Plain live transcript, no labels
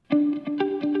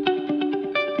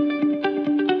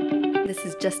This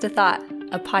is Just a Thought,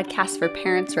 a podcast for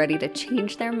parents ready to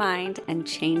change their mind and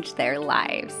change their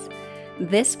lives.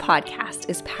 This podcast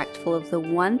is packed full of the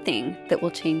one thing that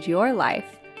will change your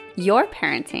life, your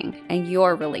parenting, and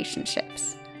your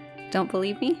relationships. Don't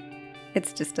believe me?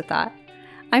 It's Just a Thought.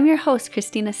 I'm your host,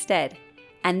 Christina Stead,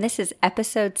 and this is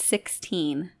episode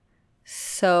 16,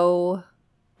 So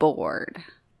Bored.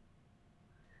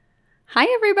 Hi,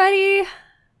 everybody.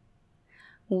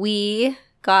 We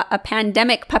got a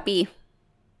pandemic puppy.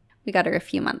 We got her a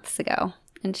few months ago,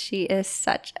 and she is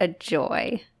such a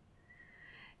joy.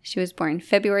 She was born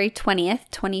February 20th,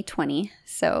 2020,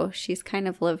 so she's kind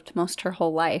of lived most her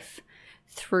whole life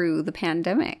through the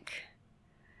pandemic.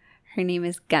 Her name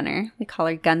is Gunner. We call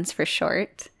her Guns for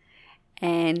short,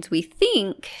 and we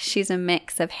think she's a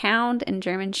mix of Hound and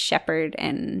German Shepherd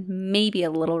and maybe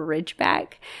a little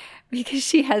Ridgeback, because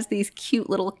she has these cute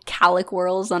little calic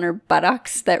whorls on her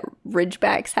buttocks that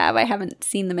Ridgebacks have. I haven't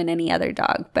seen them in any other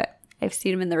dog, but I've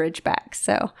seen them in the Ridgeback,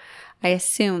 so I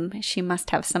assume she must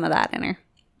have some of that in her.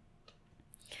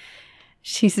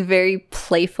 She's very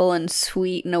playful and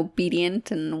sweet and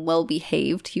obedient and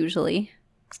well-behaved usually,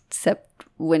 except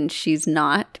when she's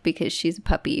not because she's a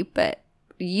puppy, but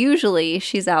usually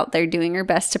she's out there doing her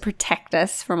best to protect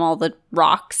us from all the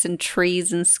rocks and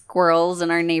trees and squirrels in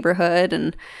our neighborhood,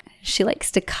 and she likes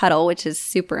to cuddle, which is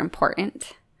super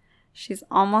important. She's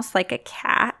almost like a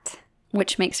cat,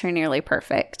 which makes her nearly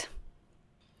perfect.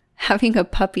 Having a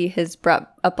puppy has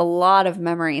brought up a lot of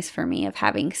memories for me of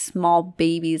having small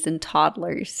babies and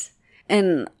toddlers,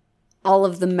 and all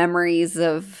of the memories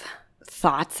of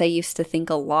thoughts I used to think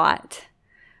a lot.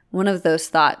 One of those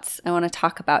thoughts I want to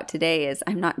talk about today is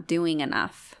I'm not doing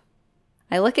enough.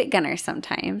 I look at Gunner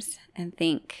sometimes and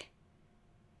think,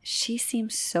 she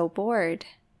seems so bored.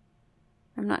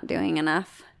 I'm not doing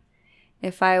enough.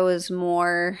 If I was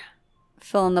more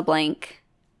fill in the blank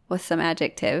with some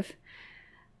adjective,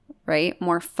 right?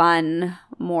 More fun,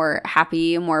 more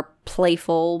happy, more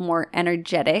playful, more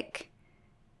energetic,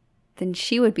 then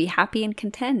she would be happy and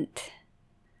content.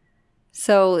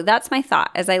 So that's my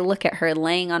thought as I look at her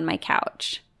laying on my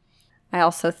couch. I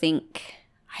also think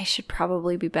I should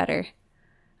probably be better.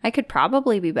 I could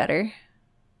probably be better.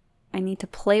 I need to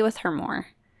play with her more,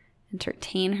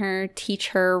 entertain her, teach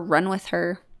her, run with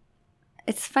her.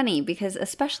 It's funny because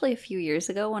especially a few years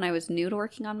ago when I was new to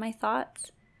working on my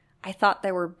thoughts, I thought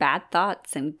there were bad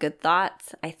thoughts and good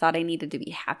thoughts. I thought I needed to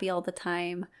be happy all the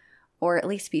time, or at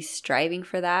least be striving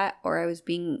for that, or I was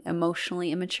being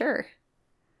emotionally immature.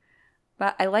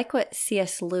 But I like what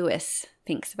C.S. Lewis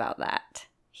thinks about that.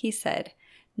 He said,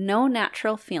 "No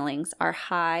natural feelings are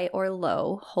high or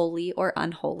low, holy or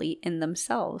unholy in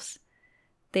themselves.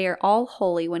 They are all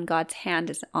holy when God's hand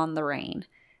is on the rein.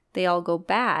 They all go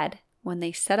bad when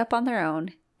they set up on their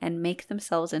own and make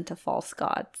themselves into false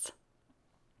gods."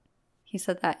 He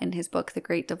said that in his book, The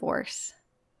Great Divorce.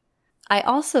 I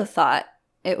also thought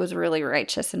it was really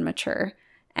righteous and mature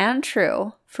and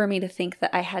true for me to think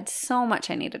that I had so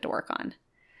much I needed to work on,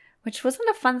 which wasn't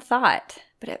a fun thought,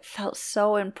 but it felt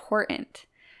so important,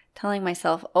 telling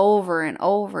myself over and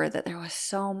over that there was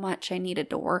so much I needed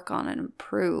to work on and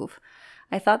improve.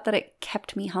 I thought that it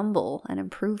kept me humble and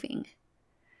improving.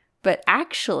 But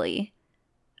actually,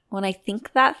 when I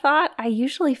think that thought, I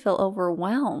usually feel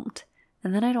overwhelmed,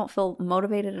 and then I don't feel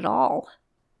motivated at all.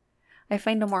 I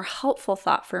find a more helpful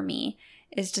thought for me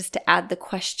is just to add the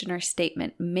question or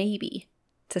statement maybe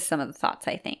to some of the thoughts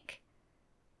I think.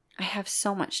 I have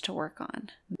so much to work on.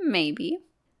 Maybe.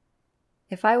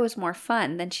 If I was more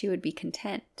fun, then she would be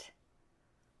content.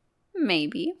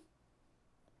 Maybe.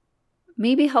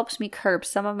 Maybe helps me curb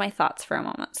some of my thoughts for a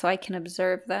moment so I can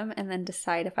observe them and then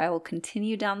decide if I will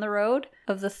continue down the road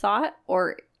of the thought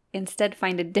or instead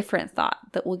find a different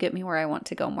thought that will get me where I want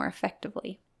to go more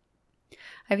effectively.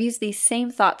 I've used these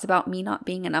same thoughts about me not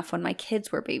being enough when my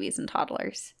kids were babies and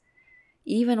toddlers.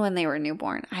 Even when they were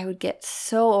newborn, I would get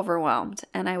so overwhelmed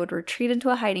and I would retreat into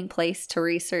a hiding place to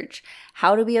research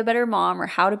how to be a better mom or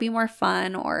how to be more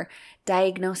fun or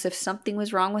diagnose if something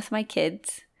was wrong with my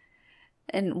kids.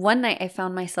 And one night I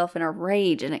found myself in a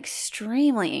rage and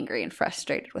extremely angry and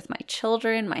frustrated with my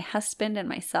children, my husband, and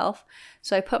myself.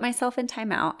 So I put myself in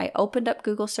timeout. I opened up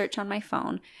Google search on my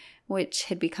phone, which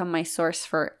had become my source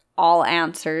for all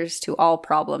answers to all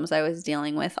problems I was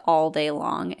dealing with all day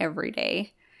long, every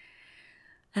day.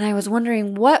 And I was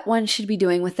wondering what one should be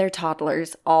doing with their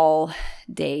toddlers all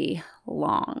day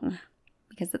long.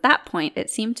 Because at that point, it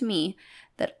seemed to me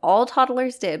that all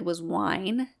toddlers did was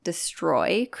whine,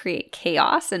 destroy, create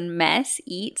chaos and mess,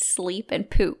 eat, sleep,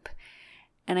 and poop.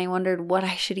 And I wondered what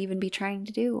I should even be trying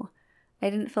to do.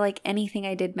 I didn't feel like anything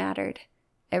I did mattered.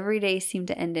 Every day seemed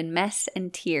to end in mess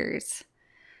and tears.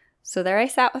 So there I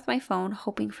sat with my phone,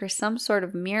 hoping for some sort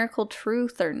of miracle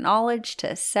truth or knowledge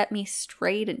to set me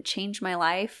straight and change my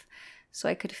life so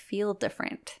I could feel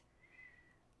different.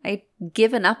 I'd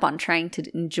given up on trying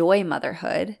to enjoy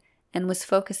motherhood and was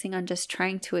focusing on just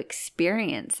trying to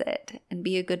experience it and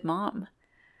be a good mom.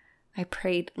 I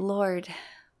prayed, Lord,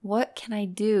 what can I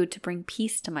do to bring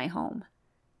peace to my home,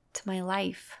 to my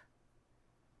life?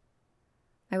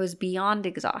 I was beyond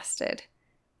exhausted,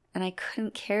 and I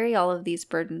couldn't carry all of these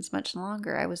burdens much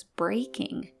longer. I was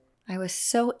breaking. I was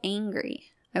so angry.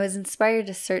 I was inspired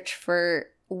to search for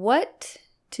what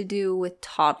to do with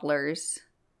toddlers,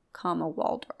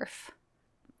 Waldorf.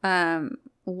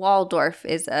 Waldorf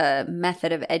is a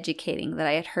method of educating that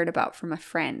I had heard about from a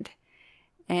friend.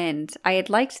 And I had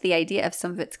liked the idea of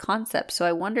some of its concepts, so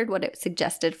I wondered what it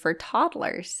suggested for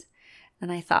toddlers.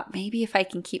 And I thought, maybe if I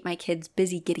can keep my kids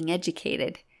busy getting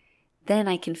educated, then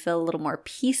I can feel a little more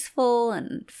peaceful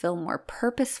and feel more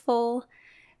purposeful.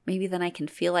 Maybe then I can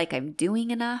feel like I'm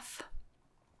doing enough.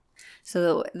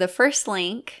 So the first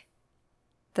link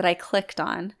that I clicked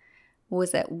on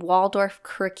was at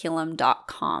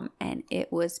waldorfcurriculum.com, and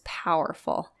it was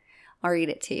powerful. I'll read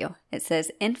it to you. It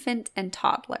says, infant and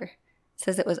toddler. It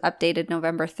says it was updated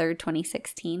November 3rd,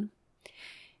 2016.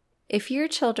 If your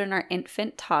children are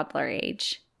infant toddler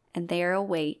age and they are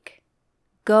awake,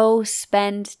 go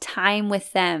spend time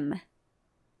with them.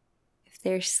 If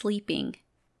they're sleeping,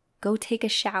 go take a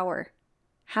shower,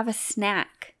 have a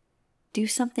snack, do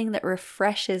something that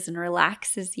refreshes and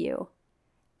relaxes you.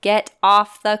 Get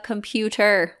off the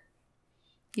computer.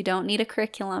 You don't need a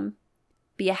curriculum.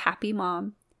 Be a happy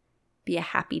mom. Be a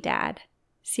happy dad.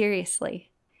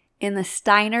 Seriously. In the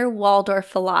Steiner Waldorf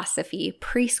philosophy,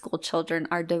 preschool children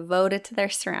are devoted to their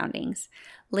surroundings,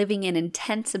 living in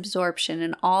intense absorption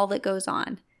in all that goes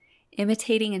on,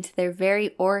 imitating into their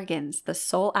very organs the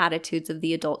soul attitudes of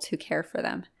the adults who care for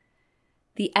them.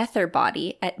 The ether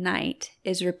body at night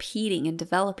is repeating and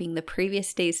developing the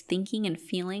previous day's thinking and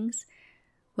feelings,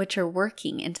 which are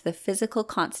working into the physical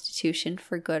constitution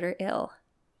for good or ill.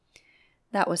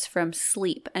 That was from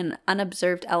Sleep, an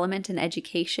Unobserved Element in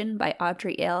Education by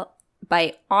Audrey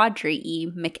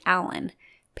E. McAllen,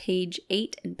 page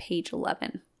 8 and page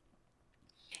 11.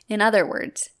 In other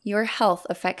words, your health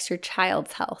affects your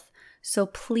child's health, so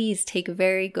please take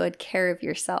very good care of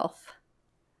yourself.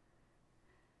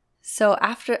 So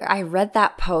after I read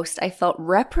that post, I felt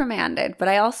reprimanded, but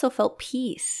I also felt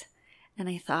peace. And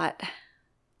I thought,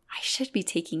 I should be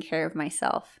taking care of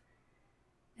myself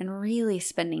and really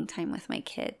spending time with my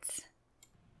kids.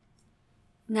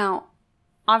 Now,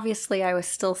 obviously I was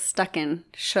still stuck in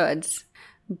shoulds,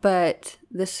 but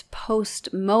this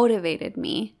post motivated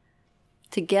me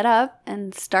to get up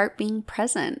and start being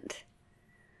present.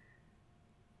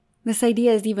 This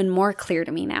idea is even more clear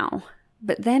to me now,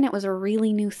 but then it was a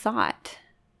really new thought.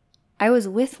 I was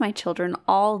with my children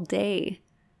all day,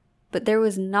 but there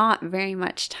was not very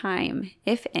much time,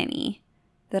 if any,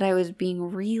 that I was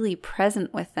being really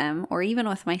present with them or even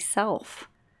with myself.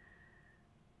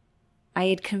 I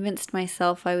had convinced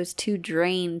myself I was too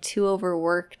drained, too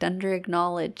overworked,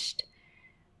 under-acknowledged.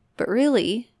 But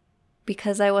really,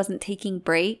 because I wasn't taking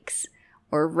breaks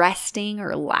or resting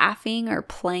or laughing or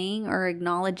playing or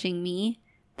acknowledging me,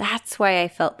 that's why I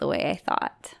felt the way I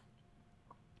thought.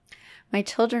 My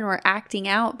children were acting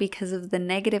out because of the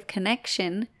negative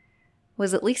connection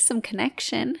was at least some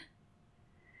connection.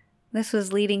 This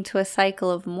was leading to a cycle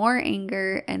of more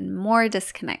anger and more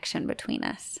disconnection between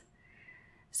us.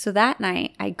 So that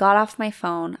night, I got off my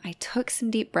phone, I took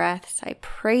some deep breaths, I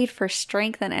prayed for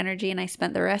strength and energy, and I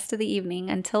spent the rest of the evening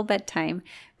until bedtime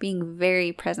being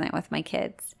very present with my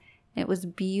kids. It was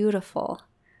beautiful.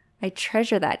 I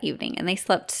treasure that evening, and they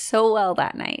slept so well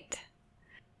that night.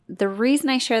 The reason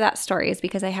I share that story is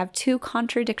because I have two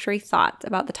contradictory thoughts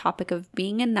about the topic of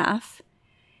being enough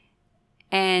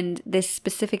and this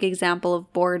specific example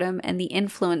of boredom and the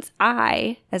influence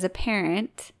I, as a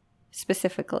parent,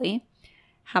 specifically,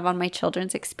 have on my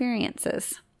children's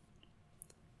experiences.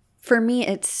 For me,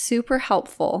 it's super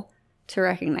helpful to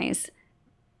recognize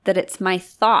that it's my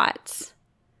thoughts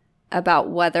about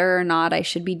whether or not I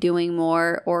should be doing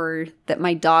more or that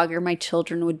my dog or my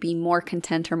children would be more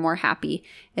content or more happy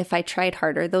if I tried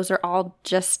harder. Those are all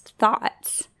just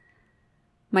thoughts.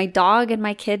 My dog and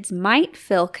my kids might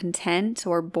feel content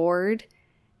or bored,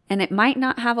 and it might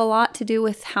not have a lot to do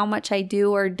with how much I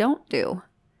do or don't do.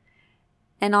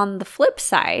 And on the flip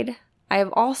side, I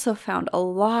have also found a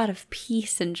lot of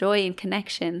peace and joy and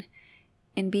connection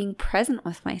in being present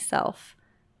with myself,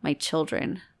 my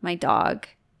children, my dog,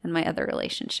 and my other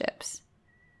relationships.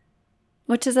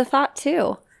 Which is a thought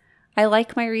too. I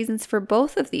like my reasons for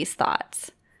both of these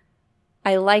thoughts.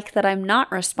 I like that I'm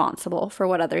not responsible for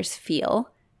what others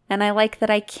feel, and I like that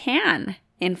I can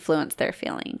influence their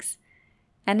feelings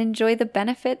and enjoy the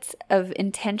benefits of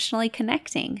intentionally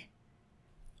connecting.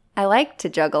 I like to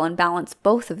juggle and balance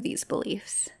both of these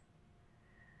beliefs.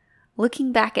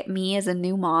 Looking back at me as a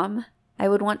new mom, I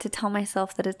would want to tell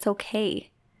myself that it's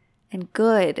okay and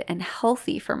good and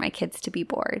healthy for my kids to be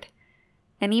bored,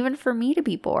 and even for me to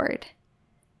be bored.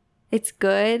 It's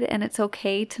good and it's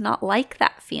okay to not like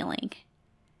that feeling.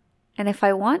 And if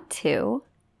I want to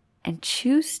and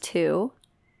choose to,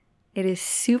 it is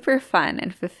super fun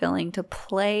and fulfilling to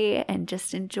play and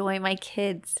just enjoy my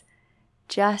kids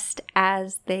just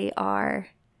as they are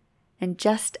and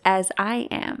just as I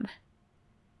am.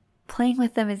 Playing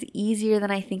with them is easier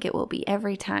than I think it will be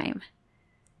every time.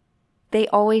 They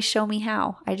always show me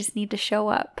how. I just need to show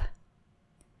up.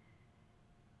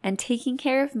 And taking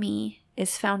care of me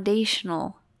is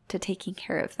foundational to taking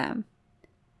care of them.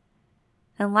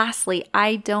 And lastly,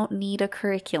 I don't need a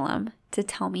curriculum to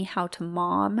tell me how to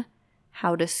mom,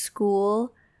 how to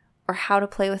school, or how to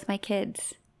play with my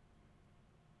kids.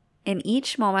 In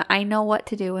each moment, I know what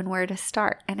to do and where to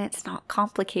start, and it's not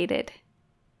complicated.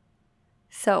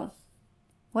 So,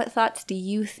 what thoughts do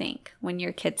you think when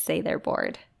your kids say they're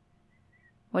bored?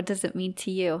 What does it mean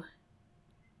to you?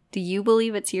 Do you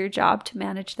believe it's your job to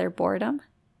manage their boredom?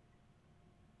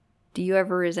 Do you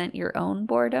ever resent your own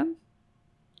boredom?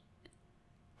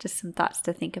 Just some thoughts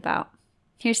to think about.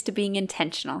 Here's to being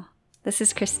intentional. This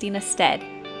is Christina Stead,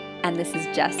 and this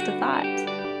is Just a Thought.